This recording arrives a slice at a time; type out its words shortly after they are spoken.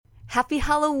Happy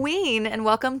Halloween and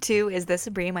welcome to Is This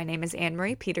a Brie? My name is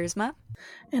Anne-Marie Petersma.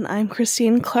 And I'm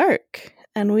Christine Clark.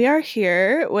 And we are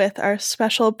here with our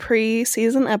special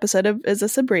pre-season episode of Is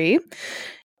This a Brie?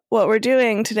 What we're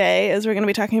doing today is we're going to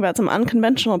be talking about some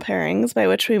unconventional pairings, by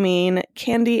which we mean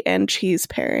candy and cheese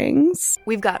pairings.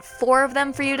 We've got 4 of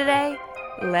them for you today.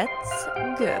 Let's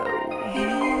go.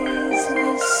 Is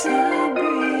this a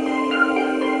Brie?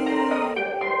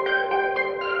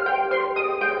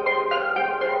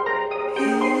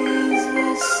 Is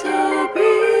this a Brie?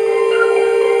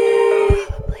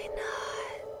 Probably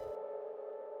not.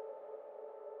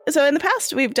 So in the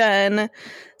past, we've done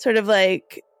sort of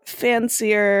like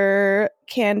fancier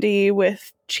candy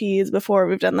with cheese before.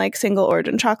 We've done like single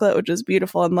origin chocolate, which is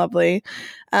beautiful and lovely.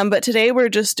 But today we're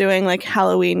just doing like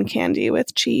Halloween candy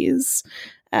with cheese,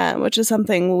 which is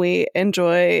something we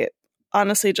enjoy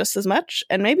honestly just as much,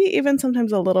 and maybe even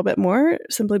sometimes a little bit more,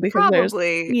 simply because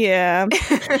nostalgia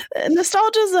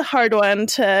is a hard one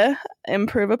to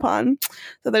improve upon.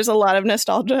 So there's a lot of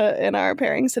nostalgia in our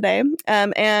pairings today.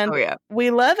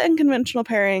 We love unconventional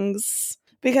pairings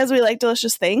because we like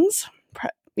delicious things.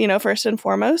 First and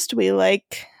foremost, we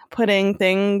like putting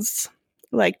things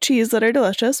like cheese that are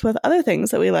delicious with other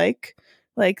things that we like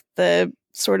the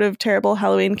sort of terrible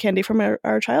Halloween candy from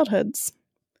our childhoods.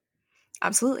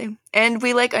 Absolutely. And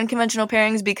we like unconventional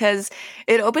pairings because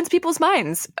it opens people's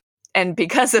minds. And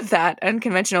because of that,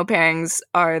 unconventional pairings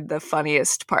are the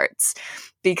funniest parts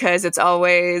because it's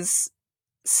always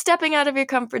stepping out of your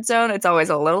comfort zone. It's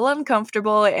always a little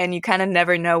uncomfortable, and you kind of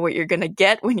never know what you're going to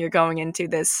get when you're going into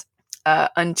this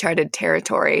uncharted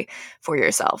territory for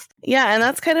yourself. Yeah, and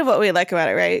that's kind of what we like about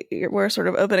it, right? We're sort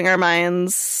of opening our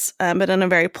minds, but in a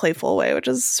very playful way, which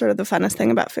is sort of the funnest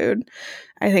thing about food,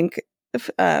 I think.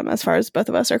 As far as both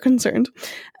of us are concerned,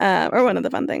 or one of the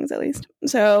fun things at least.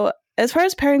 So as far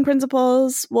as pairing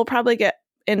principles, we'll probably get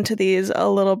into these a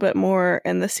little bit more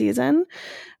in the season.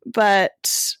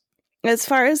 But as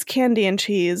far as candy and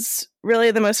cheese,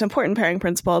 really the most important pairing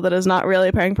principle that is not really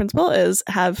a pairing principle is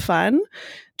have fun.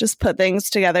 Just put things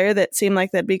together that seem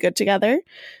like they'd be good together.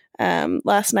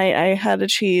 Last night I had a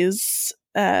cheese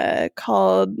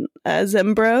called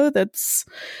Zimbro that's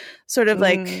sort of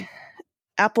like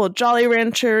apple Jolly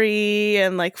Ranchery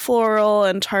and like floral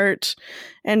and tart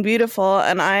and beautiful,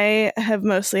 and I have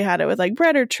mostly had it with like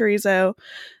bread or chorizo,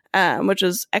 which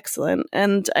is excellent.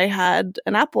 And I had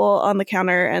an apple on the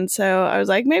counter, and so I was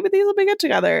like, maybe these will be good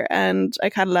together, and I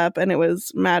cut it up and it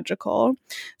was magical.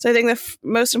 So I think the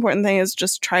most important thing is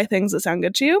just try things that sound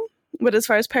good to you. But as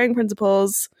far as pairing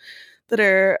principles that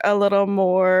are a little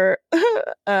more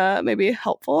maybe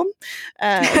helpful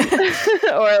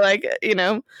or like,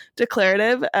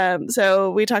 declarative.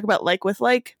 So we talk about like with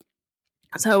like.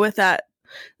 So with that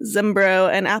Zimbro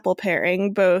and apple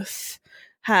pairing, both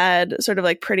had sort of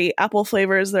like pretty apple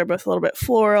flavors. They're both a little bit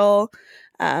floral.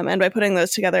 And by putting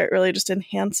those together, it really just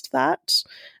enhanced that.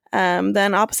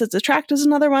 Then opposites attract is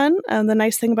another one. The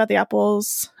nice thing about the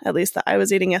apples, at least that I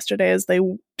was eating yesterday, is they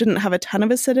didn't have a ton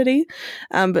of acidity.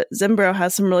 But Zimbro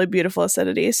has some really beautiful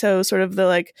acidity. So sort of the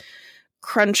like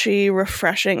crunchy,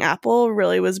 refreshing apple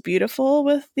really was beautiful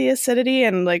with the acidity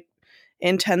and like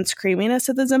intense creaminess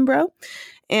of the Zimbro.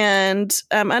 And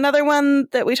another one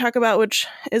that we talk about, which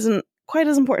isn't quite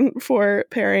as important for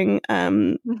pairing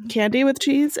candy with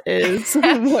cheese, is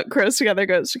what grows together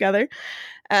goes together.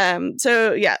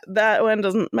 So yeah, that one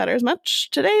doesn't matter as much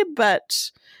today,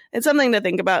 but it's something to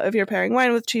think about if you're pairing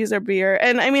wine with cheese or beer.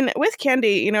 And I mean, with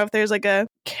candy, if there's like a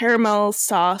caramel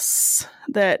sauce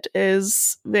that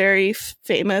is very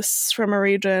famous from a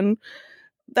region,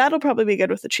 that'll probably be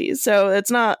good with the cheese. So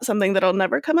it's not something that'll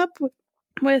never come up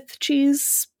with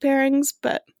cheese pairings,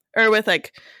 or with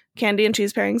like candy and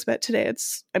cheese pairings. But today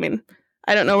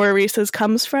I don't know where Reese's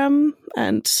comes from,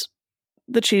 and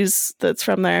the cheese that's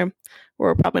from there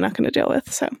we're probably not going to deal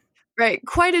with. So right,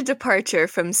 quite a departure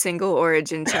from single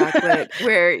origin chocolate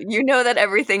where that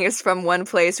everything is from one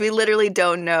place. We literally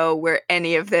don't know where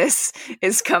any of this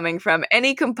is coming from.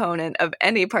 Any component of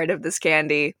any part of this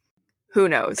candy, who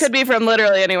knows? Could be from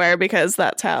literally anywhere because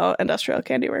that's how industrial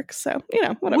candy works. So,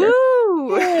 whatever.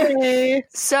 Woo! Yay.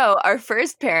 So our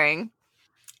first pairing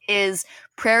is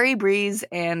Prairie Breeze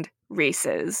and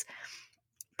Reese's.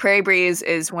 Prairie Breeze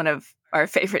is one of our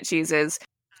favorite cheeses.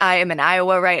 I am in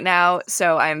Iowa right now,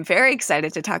 so I'm very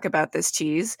excited to talk about this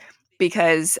cheese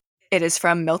because it is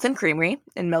from Milton Creamery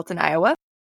in Milton, Iowa.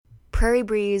 Prairie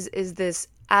Breeze is this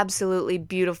absolutely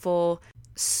beautiful,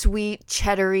 sweet,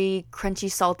 cheddary,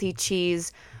 crunchy, salty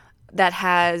cheese that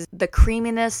has the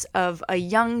creaminess of a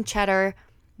young cheddar,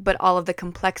 but all of the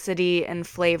complexity and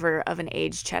flavor of an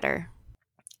aged cheddar.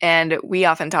 And we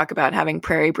often talk about having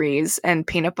Prairie Breeze and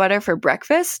peanut butter for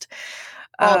breakfast.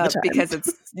 All the time. Because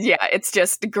it's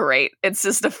just great. It's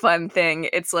just a fun thing.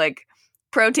 It's like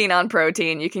protein on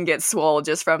protein. You can get swole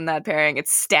just from that pairing.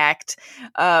 It's stacked.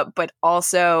 But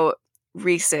also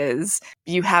Reese's,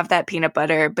 you have that peanut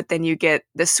butter, but then you get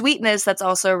the sweetness that's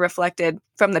also reflected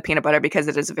from the peanut butter because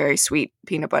it is a very sweet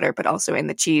peanut butter, but also in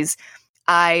the cheese.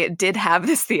 I did have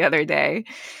this the other day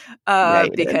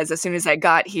because as soon as I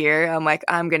got here, I'm like,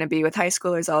 I'm going to be with high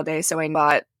schoolers all day. So I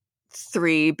bought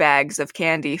 3 bags of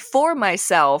candy for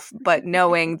myself, but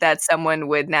knowing that someone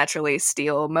would naturally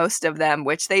steal most of them,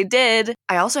 which they did.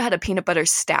 I also had a peanut butter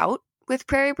stout with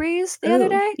Prairie Breeze the other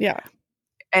day. Yeah.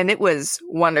 And it was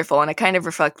wonderful. And it kind of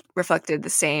reflected the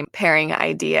same pairing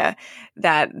idea,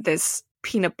 that this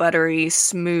peanut buttery,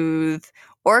 smooth,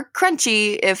 or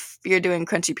crunchy if you're doing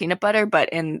crunchy peanut butter. But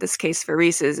in this case for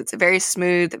Reese's, it's a very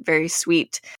smooth, very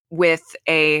sweet with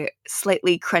a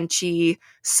slightly crunchy,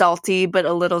 salty, but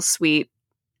a little sweet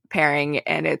pairing.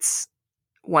 And it's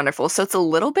wonderful. So it's a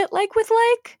little bit like with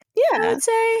like, Yeah. I would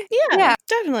say. Yeah,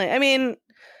 definitely. I mean,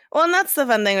 well, and that's the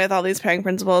fun thing with all these pairing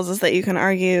principles is that you can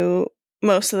argue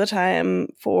most of the time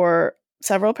for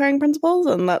several pairing principles.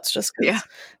 And that's just because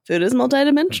food is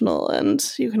multidimensional and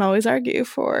you can always argue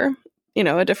for, you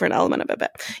know, a different element of it.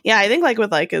 But yeah, I think like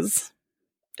with like is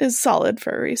solid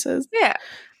for Reese's.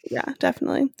 Yeah,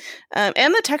 definitely.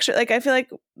 And the texture, like I feel like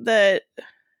that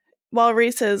while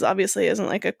Reese's obviously isn't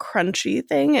like a crunchy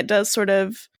thing, it does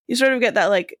you sort of get that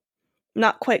like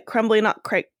not quite crumbly, not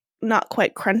quite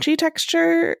crunchy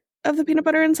texture of the peanut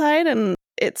butter inside, and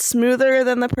it's smoother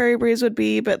than the Prairie Breeze would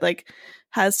be, but like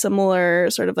has similar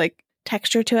sort of like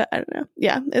texture to it. I don't know.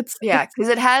 Yeah, because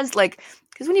it has like,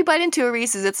 because when you bite into a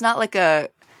Reese's, it's not like a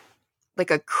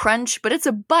crunch, but it's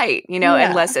a bite, you know,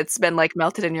 unless it's been like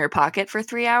melted in your pocket for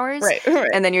 3 hours. Right.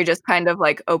 And then you're just kind of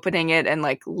like opening it and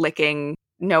like licking.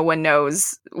 No one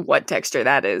knows what texture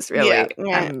that is, really.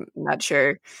 Yeah. I'm not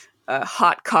sure.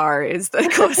 Hot car is the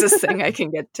closest thing I can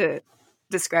get to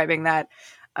describing that.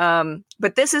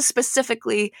 But this is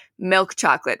specifically milk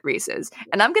chocolate Reese's.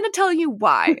 And I'm going to tell you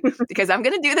why, because I'm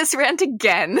going to do this rant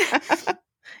again.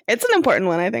 It's an important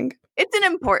one, I think. It's an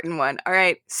important one. All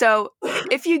right. So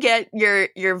if you get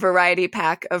your variety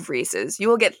pack of Reese's, you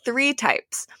will get 3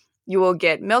 types. You will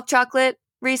get milk chocolate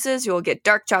Reese's, you will get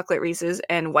dark chocolate Reese's,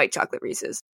 and white chocolate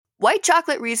Reese's. White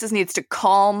chocolate Reese's needs to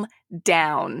calm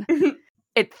down.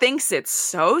 It thinks it's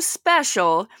so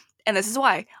special. And this is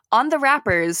why. On the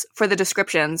wrappers for the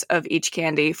descriptions of each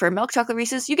candy, for milk chocolate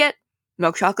Reese's, you get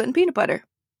milk chocolate and peanut butter.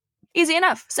 Easy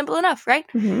enough. Simple enough, right?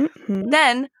 Mm-hmm.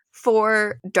 Then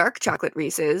for dark chocolate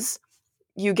Reese's,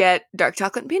 you get dark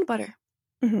chocolate and peanut butter.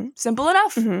 Mm-hmm. Simple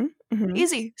enough. Mm-hmm. Mm-hmm.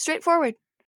 Easy. Straightforward.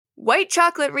 White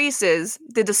chocolate Reese's,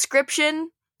 the description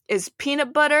is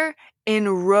peanut butter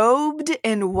enrobed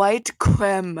in white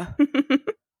creme.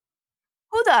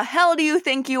 Who the hell do you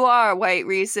think you are, White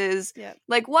Reese's? Yep.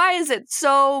 Like, why is it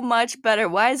so much better?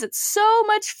 Why is it so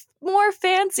much more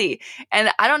fancy? And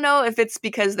I don't know if it's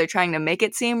because they're trying to make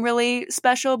it seem really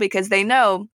special, because they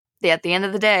know that at the end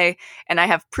of the day, and I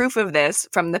have proof of this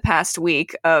from the past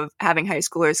week of having high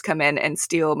schoolers come in and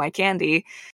steal my candy,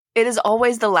 it is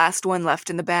always the last one left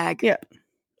in the bag. Yeah.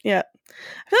 Yeah.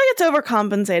 I feel like it's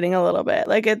overcompensating a little bit.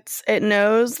 Like it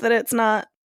knows that it's not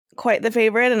quite the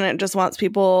favorite, and it just wants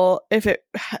people,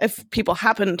 if people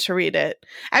happen to read it.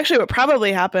 Actually, what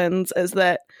probably happens is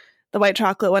that the white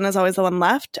chocolate one is always the one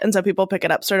left, and so people pick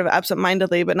it up sort of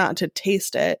absentmindedly, but not to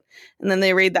taste it. And then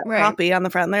they read that copy on the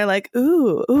front, and they're like,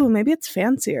 ooh, maybe it's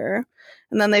fancier.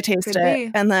 And then they taste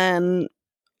it, and then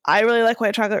I really like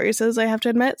white chocolate Reese's, I have to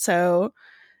admit. So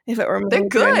if it were me, they're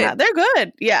good. They're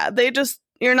good. Yeah,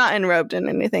 you're not enrobed in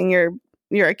anything.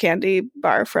 You're a candy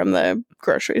bar from the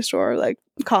grocery store. Like,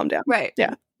 calm down. Right.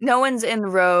 Yeah. No one's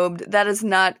enrobed. That is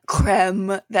not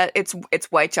creme. That it's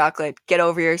white chocolate. Get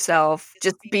over yourself.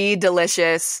 Just be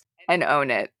delicious and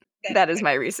own it. That is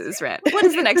my Reese's rant. What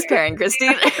is the next pairing,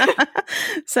 Christine?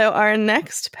 So our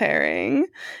next pairing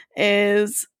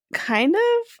is kind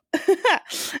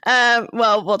of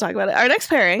well, we'll talk about it. Our next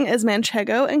pairing is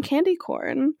Manchego and candy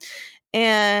corn.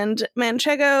 And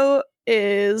Manchego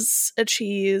is a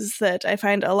cheese that I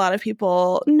find a lot of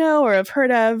people know or have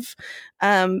heard of.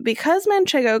 Because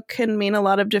Manchego can mean a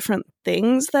lot of different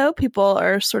things, though, people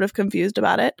are sort of confused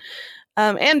about it.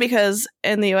 And because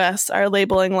in the US, our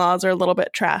labeling laws are a little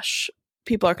bit trash,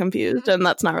 people are confused, and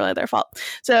that's not really their fault.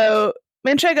 So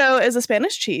Manchego is a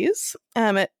Spanish cheese.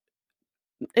 It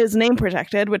is name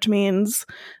protected, which means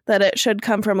that it should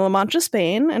come from La Mancha,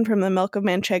 Spain, and from the milk of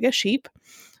Manchega sheep.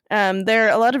 There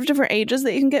are a lot of different ages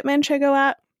that you can get Manchego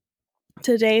at.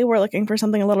 Today we're looking for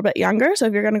something a little bit younger. So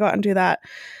if you're going to go out and do that,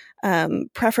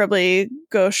 preferably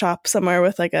go shop somewhere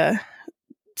with like a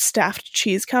staffed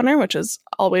cheese counter, which is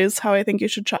always how I think you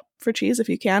should shop for cheese if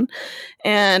you can,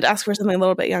 and ask for something a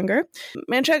little bit younger.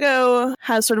 Manchego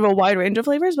has sort of a wide range of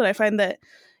flavors, but I find that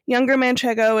younger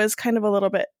Manchego is kind of a little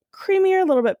bit creamier, a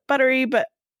little bit buttery, but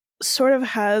sort of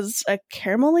has a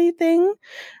caramelly thing,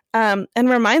 and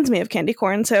reminds me of candy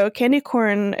corn. So candy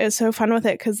corn is so fun with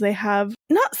it because they have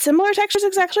not similar textures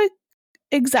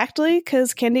exactly,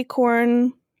 because candy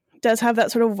corn does have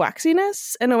that sort of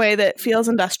waxiness in a way that feels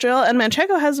industrial, and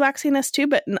Manchego has waxiness too,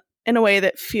 but in a way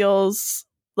that feels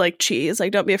like cheese.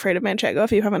 Like, don't be afraid of Manchego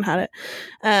if you haven't had it.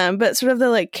 But sort of the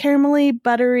like caramelly,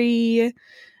 buttery,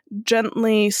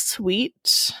 gently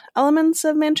sweet elements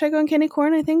of Manchego and candy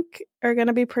corn, I think, are going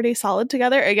to be pretty solid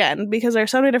together. Again, because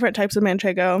there's so many different types of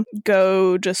Manchego,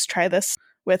 go just try this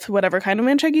with whatever kind of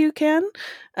Manchego you can.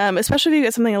 Especially if you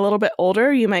get something a little bit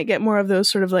older, you might get more of those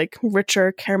sort of like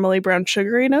richer, caramelly, brown,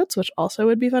 sugary notes, which also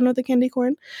would be fun with the candy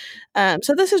corn.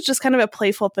 So this is just kind of a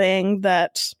playful thing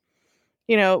that,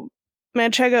 you know,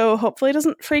 Manchego hopefully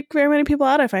doesn't freak very many people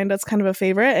out. I find that's kind of a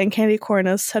favorite, and candy corn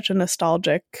is such a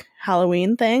nostalgic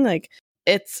Halloween thing. Like,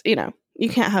 it's, you know, you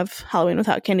can't have Halloween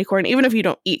without candy corn, even if you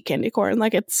don't eat candy corn.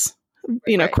 Like, it's,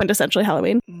 you know, quintessentially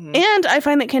Halloween. Mm-hmm. And I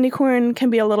find that candy corn can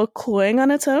be a little cloying on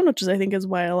its own, which is, I think, is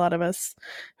why a lot of us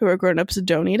who are grown-ups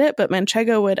don't eat it. But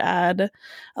Manchego would add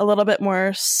a little bit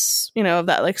more, you know, of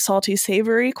that like salty,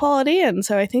 savory quality. And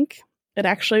so I think it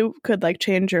actually could like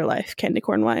change your life candy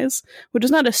corn wise, which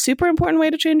is not a super important way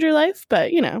to change your life,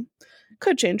 but, you know,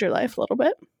 could change your life a little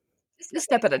bit. Just a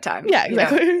step at a time. Yeah,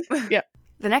 exactly. Yeah.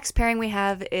 The next pairing we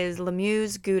have is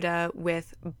Lemieux Gouda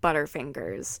with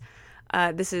Butterfingers.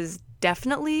 This is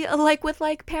definitely a like with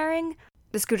like pairing.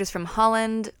 This Gouda is from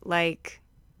Holland, like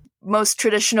most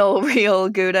traditional real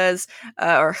Goudas,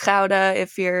 or Gouda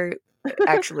if you're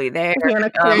actually there. If you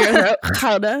want to clear your throat,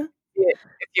 Gouda.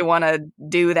 If you want to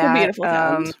do that. Beautiful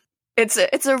sound.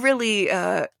 It's a really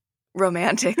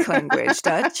romantic language,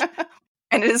 Dutch.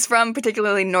 And it is from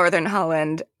particularly Northern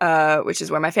Holland, which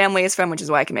is where my family is from, which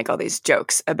is why I can make all these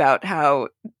jokes about how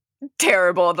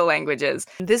terrible the language is.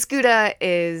 This Gouda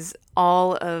is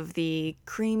all of the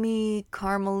creamy,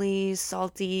 caramely,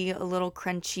 salty, a little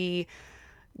crunchy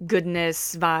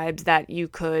goodness vibes that you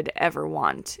could ever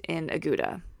want in a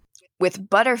Gouda. With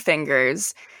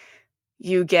Butterfingers,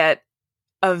 you get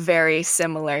a very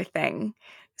similar thing.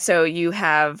 So you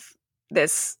have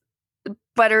this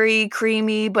buttery,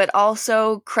 creamy, but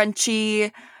also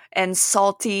crunchy and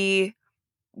salty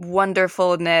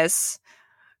wonderfulness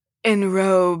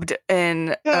enrobed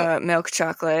in milk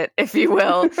chocolate, if you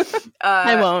will.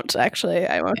 I won't, actually.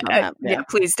 I won't. Yeah,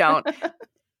 please don't.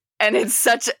 And it's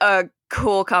such a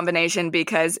cool combination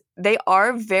because they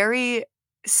are very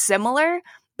similar,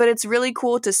 but it's really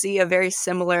cool to see a very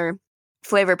similar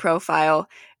flavor profile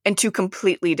and two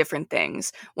completely different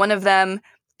things. One of them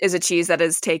is a cheese that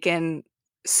has taken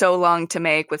so long to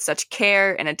make with such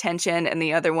care and attention, and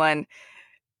the other one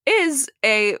is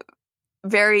a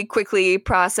very quickly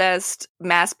processed,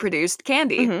 mass-produced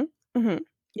candy. Mm-hmm. Mm-hmm.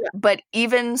 Yeah. But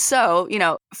even so, you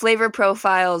know, flavor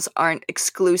profiles aren't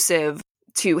exclusive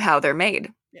to how they're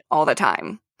made all the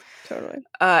time. Totally.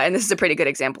 And this is a pretty good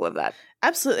example of that.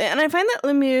 Absolutely. And I find that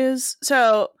Lemieux,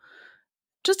 so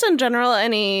just in general,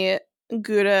 any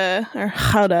Gouda or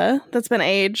Gouda that's been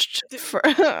aged for...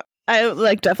 I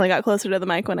like definitely got closer to the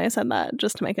mic when I said that,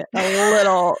 just to make it a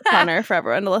little funner for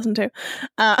everyone to listen to.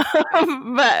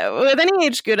 But with any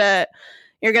aged Gouda,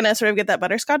 you're going to sort of get that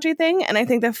butterscotchy thing. And I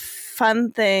think the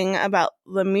fun thing about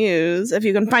Lemieux, if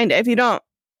you can find it, if you don't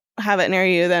have it near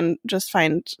you, then just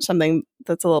find something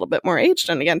that's a little bit more aged.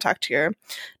 And again, talk to your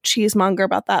cheesemonger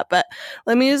about that. But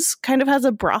Lemieux kind of has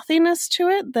a brothiness to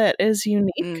it that is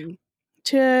unique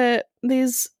to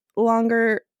these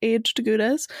longer aged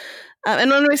Goudas.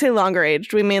 And when we say longer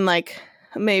aged, we mean like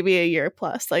maybe a year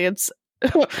plus. Like it's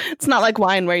not like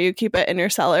wine where you keep it in your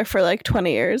cellar for like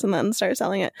 20 years and then start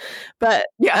selling it. But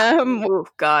yeah, oh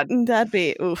God, that'd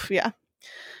be oof. Yeah,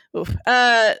 oof.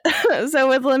 So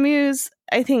with Lemieux,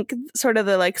 I think sort of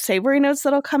the like savory notes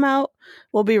that'll come out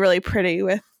will be really pretty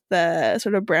with the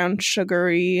sort of brown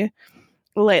sugary,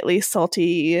 lightly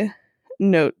salty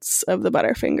notes of the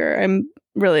Butterfinger. I'm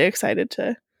really excited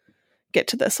to get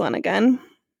to this one again.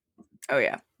 Oh,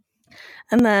 yeah.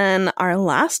 And then our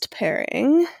last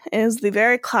pairing is the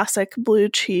very classic blue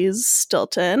cheese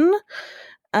Stilton,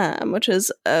 which is,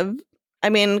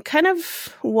 kind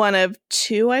of one of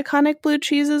two iconic blue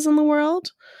cheeses in the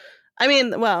world. I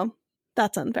mean, well,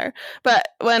 that's unfair. But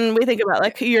when we think about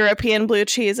like European blue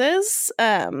cheeses,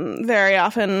 very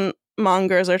often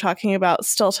mongers are talking about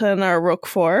Stilton or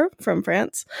Roquefort from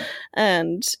France.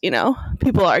 And,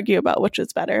 people argue about which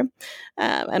is better.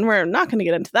 And we're not going to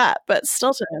get into that, but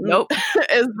Stilton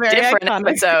is very different iconic.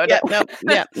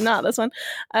 episode. Not this one.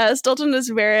 Stilton is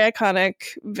very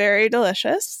iconic, very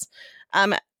delicious.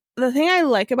 The thing I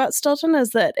like about Stilton is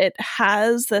that it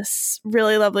has this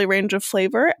really lovely range of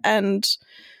flavor and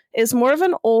is more of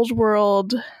an old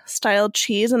world style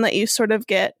cheese, and that you sort of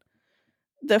get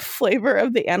the flavor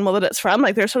of the animal that it's from.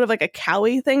 Like there's sort of like a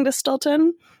cowy thing to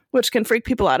Stilton, which can freak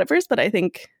people out at first, but I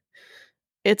think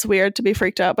it's weird to be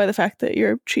freaked out by the fact that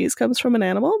your cheese comes from an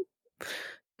animal.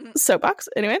 Soapbox,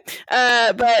 anyway.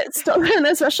 But Stilton,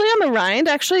 especially on the rind,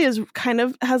 actually is kind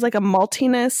of has like a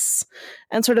maltiness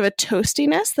and sort of a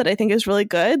toastiness that I think is really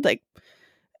good.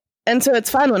 And so it's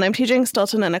fun when I'm teaching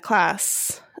Stilton in a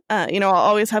class. I'll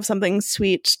always have something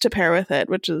sweet to pair with it,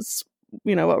 which is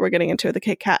what we're getting into with the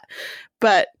Kit Kat.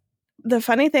 But the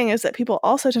funny thing is that people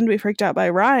also tend to be freaked out by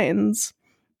rinds.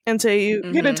 And so you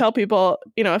get to tell people,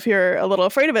 if you're a little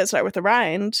afraid of it, start with the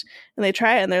rind, and they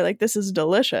try it and they're like, this is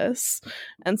delicious.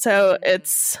 And so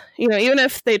it's, even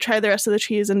if they try the rest of the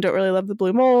cheese and don't really love the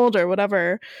blue mold or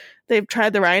whatever, they've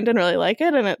tried the rind and really like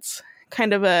it. And it's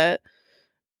kind of a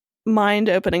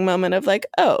mind-opening moment of like,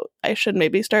 oh, I should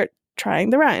maybe start trying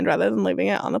the rind rather than leaving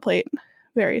it on the plate,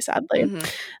 very sadly.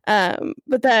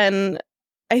 But then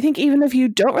I think even if you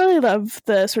don't really love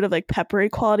the sort of like peppery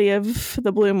quality of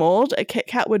the blue mold, a Kit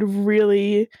Kat would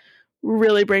really,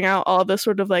 really bring out all the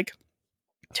sort of like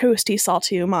toasty,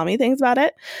 salty, umami things about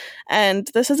it. And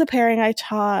this is a pairing I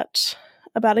taught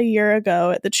about a year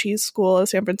ago at the cheese school of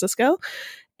San Francisco.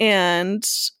 And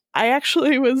I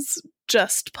actually was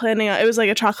just planning on, it was like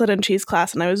a chocolate and cheese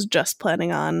class, and I was just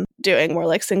planning on doing more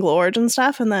like single origin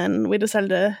stuff, and then we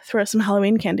decided to throw some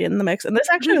Halloween candy in the mix, and this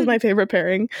actually was my favorite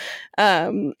pairing,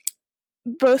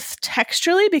 both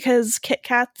texturally because Kit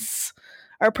Kats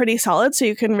are pretty solid, so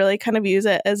you can really kind of use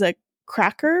it as a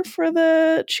cracker for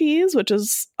the cheese, which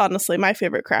is honestly my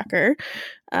favorite cracker.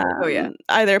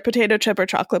 Either potato chip or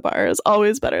chocolate bar is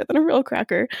always better than a real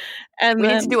cracker. And we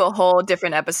need to do a whole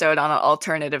different episode on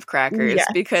alternative crackers, yes,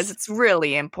 because it's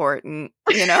really important,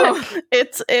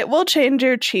 it will change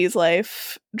your cheese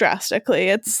life drastically.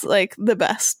 It's like the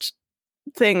best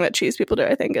thing that cheese people do,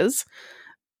 I think, is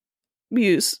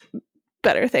use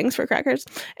better things for crackers.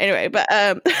 Anyway, but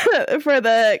for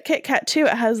the Kit Kat too,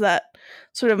 it has that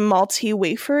sort of malty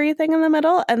wafery thing in the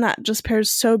middle, and that just pairs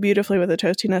so beautifully with the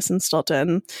toastiness in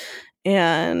Stilton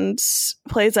and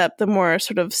plays up the more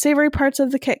sort of savory parts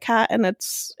of the Kit Kat, and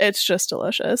it's just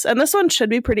delicious. And this one should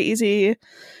be pretty easy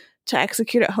to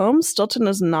execute at home. Stilton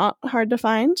is not hard to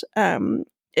find.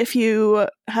 If you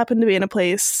happen to be in a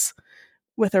place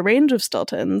with a range of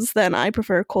Stiltons, then I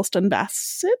prefer Colston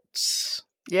Bassett.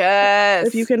 Yes,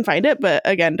 if you can find it, but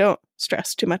again, don't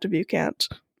stress too much if you can't.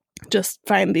 Just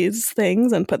find these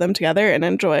things and put them together and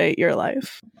enjoy your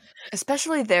life.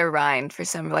 Especially their rind for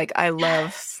some, I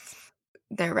love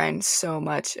their rind so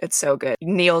much. It's so good.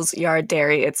 Neil's Yard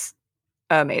Dairy, it's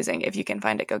amazing. If you can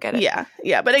find it, go get it.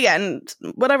 Yeah. But again,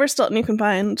 whatever Stilton you can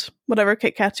find, whatever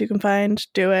Kit Kats you can find,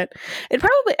 do it. I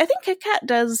think Kit Kat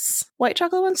does white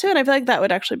chocolate ones too, and I feel like that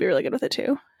would actually be really good with it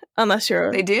too. Unless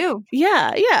you're... They do.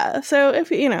 Yeah. So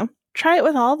if, try it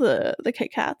with all the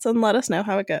Kit Kats and let us know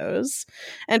how it goes.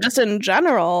 And just in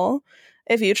general,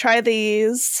 if you try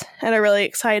these and are really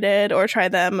excited, or try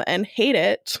them and hate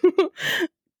it,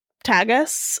 tag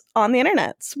us on the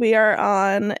internets. We are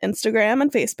on Instagram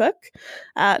and Facebook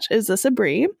at Is This a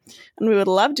Brie? And we would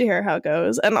love to hear how it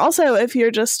goes. And also, if you're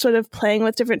just sort of playing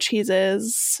with different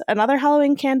cheeses and other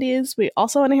Halloween candies, we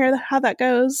also want to hear how that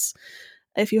goes.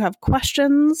 If you have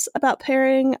questions about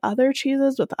pairing other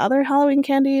cheeses with other Halloween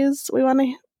candies, we want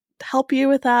to help you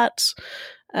with that.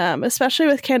 Especially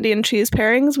with candy and cheese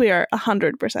pairings, we are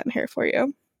 100% here for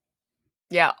you.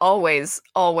 Yeah, always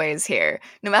here.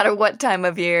 No matter what time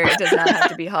of year, it does not have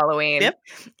to be Halloween. Yep.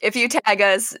 If you tag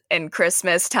us in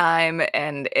Christmas time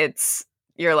and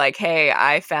you're like, hey,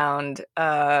 I found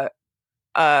a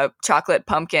chocolate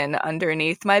pumpkin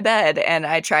underneath my bed and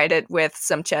I tried it with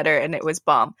some cheddar and it was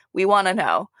bomb. We want to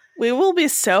know. We will be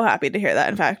so happy to hear that,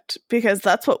 in fact, because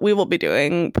that's what we will be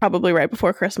doing probably right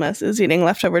before Christmas, is eating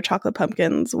leftover chocolate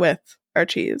pumpkins with our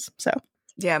cheese. So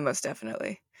yeah, most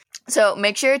definitely. So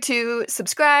make sure to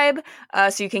subscribe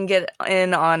so you can get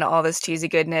in on all this cheesy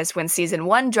goodness when season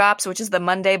 1 drops, which is the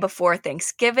Monday before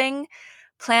Thanksgiving.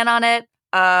 Plan on it.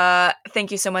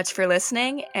 Thank you so much for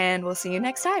listening, and we'll see you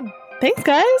next time. Thanks,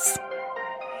 guys.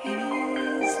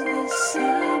 Is this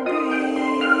a